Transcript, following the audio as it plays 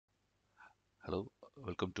Hello,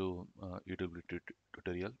 welcome to UWP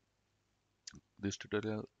tutorial. This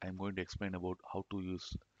tutorial I'm going to explain about how to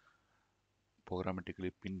use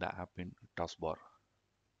programmatically pin the app in taskbar.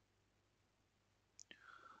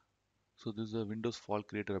 So this is a Windows Fall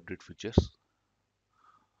Creator Update features.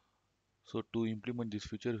 So to implement this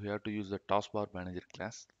feature, we have to use the taskbar manager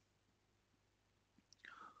class.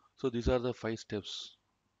 So these are the 5 steps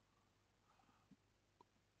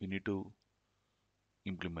we need to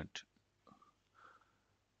implement.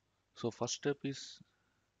 So first step is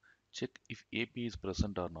check if AP is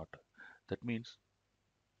present or not. That means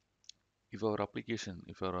if our application,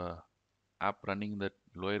 if our app running that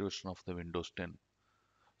lower version of the Windows 10,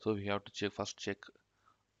 so we have to check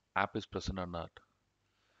app is present or not.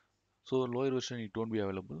 So lower version it won't be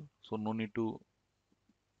available, so no need to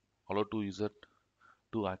allow to user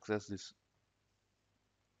to access this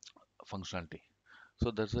functionality. So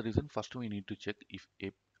that's the reason first we need to check if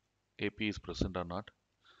AP is present or not.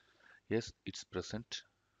 Yes, it's present,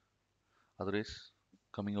 otherwise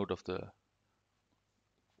coming out of the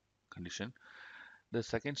condition. The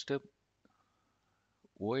second step,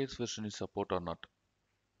 OS version is support or not.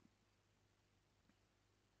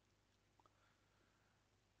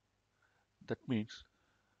 That means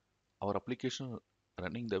our application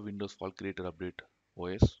running the Windows Fall Creator Update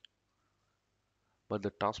OS, but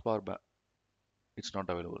the taskbar it's not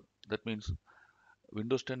available. That means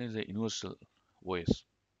Windows 10 is a universal OS,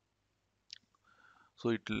 so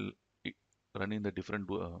it will run in the different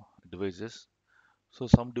devices. So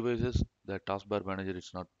some devices the taskbar manager is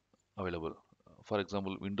not available. For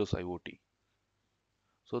example, Windows IoT.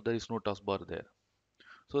 So there is no taskbar there.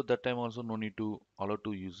 So that time also no need to allow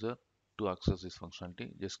to user to access this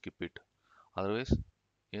functionality. Just skip it. Otherwise,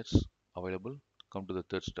 it's available. Come to the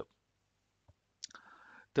third step.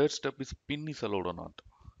 Third step is pin is allowed or not.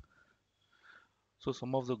 So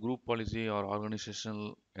some of the group policy or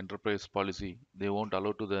organizational enterprise policy they won't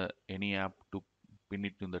allow to the any app to pin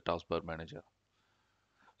it in the taskbar manager.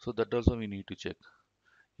 So that also we need to check.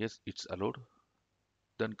 Yes, it's allowed.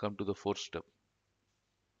 Then come to the fourth step.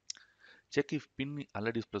 Check if pin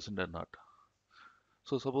already is present or not.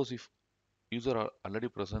 So suppose if user already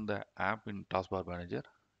present the app in taskbar manager,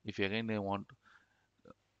 if again they want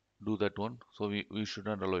do that one, so we should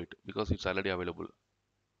not allow it because it's already available.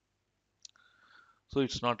 So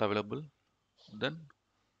it's not available, then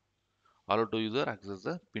allow to user access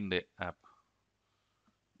the pinned app.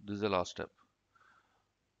 This is the last step.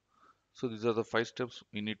 So these are the 5 steps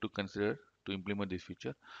we need to consider to implement this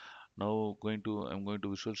feature. Now I'm going to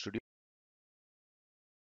Visual Studio.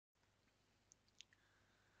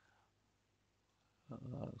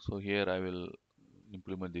 So here I will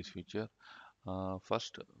implement this feature.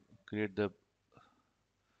 First, create the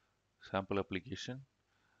sample application,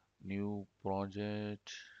 new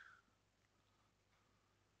project.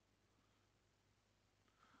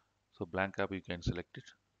 So blank app you can select it,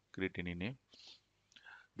 create any name.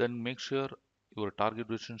 Then make sure your target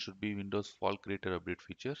version should be Windows Fall Creator Update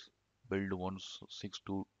features, build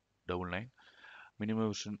 16299, minimum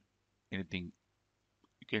version anything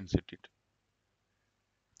you can set it.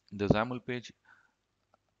 In the XAML page,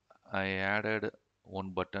 I added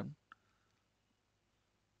one button,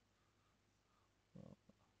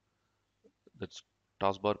 that's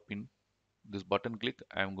taskbar pin. This button click,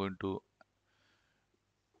 I am going to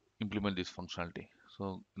implement this functionality.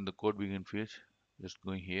 So in the code begin phase, just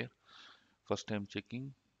going here. First I'm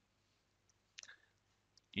checking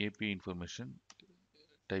AP information,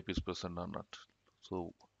 type is present or not.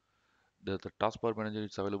 So the taskbar manager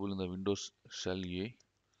is available in the Windows shell EA.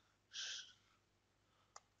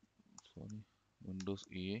 Sorry, Windows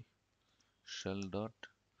EA shell dot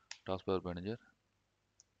taskbar manager.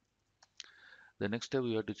 The next step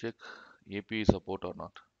we have to check API support or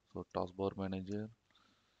not. So taskbar manager,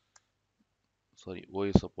 sorry,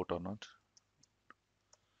 OS support or not.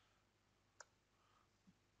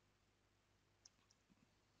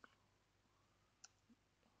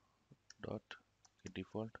 Dot get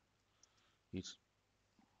default is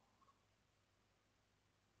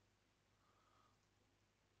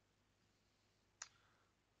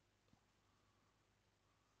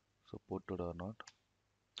supported or not.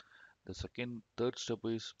 The third step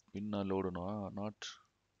is pin allowed or not.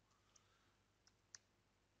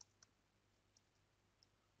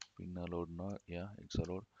 Pin allowed not. Yeah, it's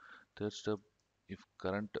allowed. Third step, if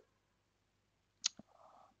current,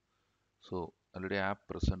 so already app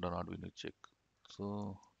present or not, we need to check.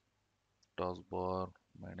 So taskbar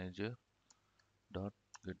manager dot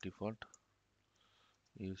get default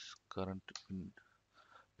is current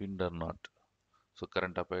pinned or not. So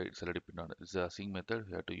current app it's already pinned on. It's a async method.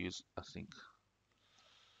 We have to use async.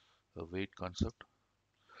 the wait concept.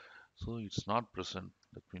 So it's not present,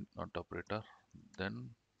 that means not operator. Then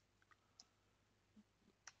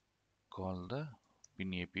call the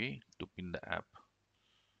pin API to pin the app.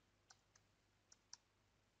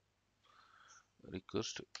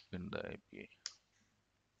 Request pin the API.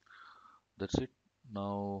 That's it.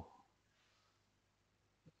 Now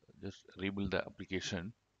just rebuild the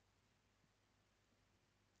application.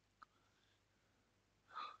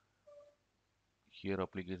 Here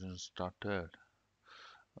application started.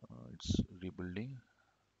 It's rebuilding.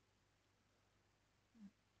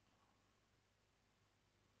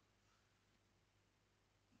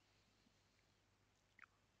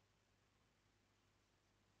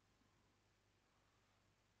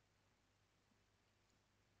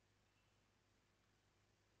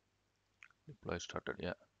 Deploy started.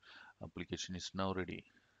 Yeah, application is now ready.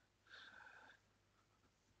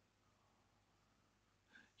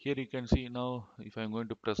 Here you can see now if I'm going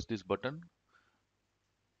to press this button,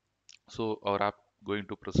 so our app going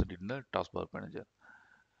to present in the taskbar manager.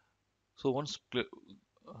 So once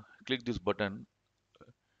click this button,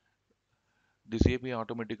 this API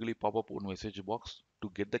automatically pop up one message box to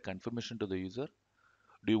get the confirmation to the user.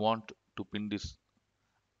 Do you want to pin this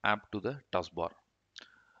app to the taskbar?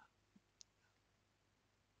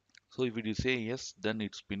 So if you say yes, then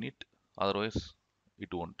it's pin it. Otherwise,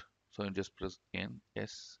 it won't. So you just press N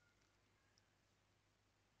yes,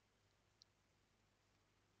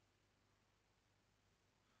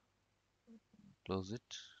 close it,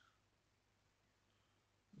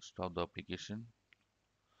 stop the application.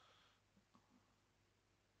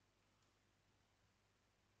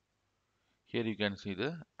 Here you can see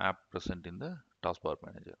the app present in the taskbar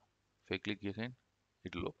manager. If I click again,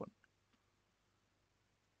 it will open.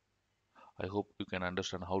 I hope you can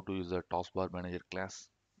understand how to use the taskbar manager class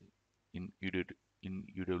in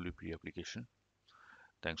UWP application.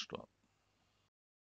 Thanks to all.